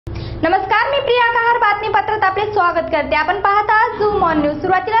नमस्कार, मी प्रिया कहार बातमीपत्रात आपले स्वागत करते। आपण पाहत आहात zoomonnews।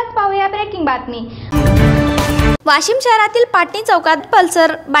 सुरुवातीलाच पाहूया ब्रेकिंग बातमी। वाशिम शहरातील पाटणी चौकात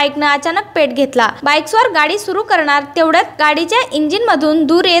पल्सर बाईकने अचानक पेट घेतला। बाईकवर गाडी सुरू करणार तेवढ्यात गाडीच्या इंजिन मधून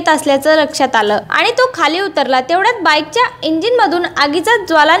धूर येत असल्याचं लक्षात आलं आणि तो खाली उतरला। तेवढ्यात बाईकच्या इंजिन मधून आगीचा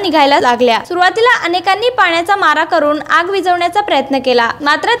ज्वाला निघायला लागल्या। सुरुवातीला अनेकांनी पाण्याचा मारा करून आग विझवण्याचा प्रयत्न केला,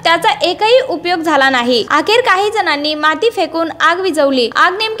 मात्र त्याचा एकही उपयोग झाला नाही। अखेर काही जणांनी माती फेकून आग विझवली।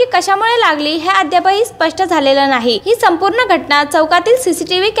 आग नेमकी कशामुळे लागली हे अद्यापही स्पष्ट झालेलं नाही। ही संपूर्ण घटना चौकातील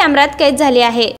सीसीटीव्ही कॅमेऱ्यात कैद झाली आहे।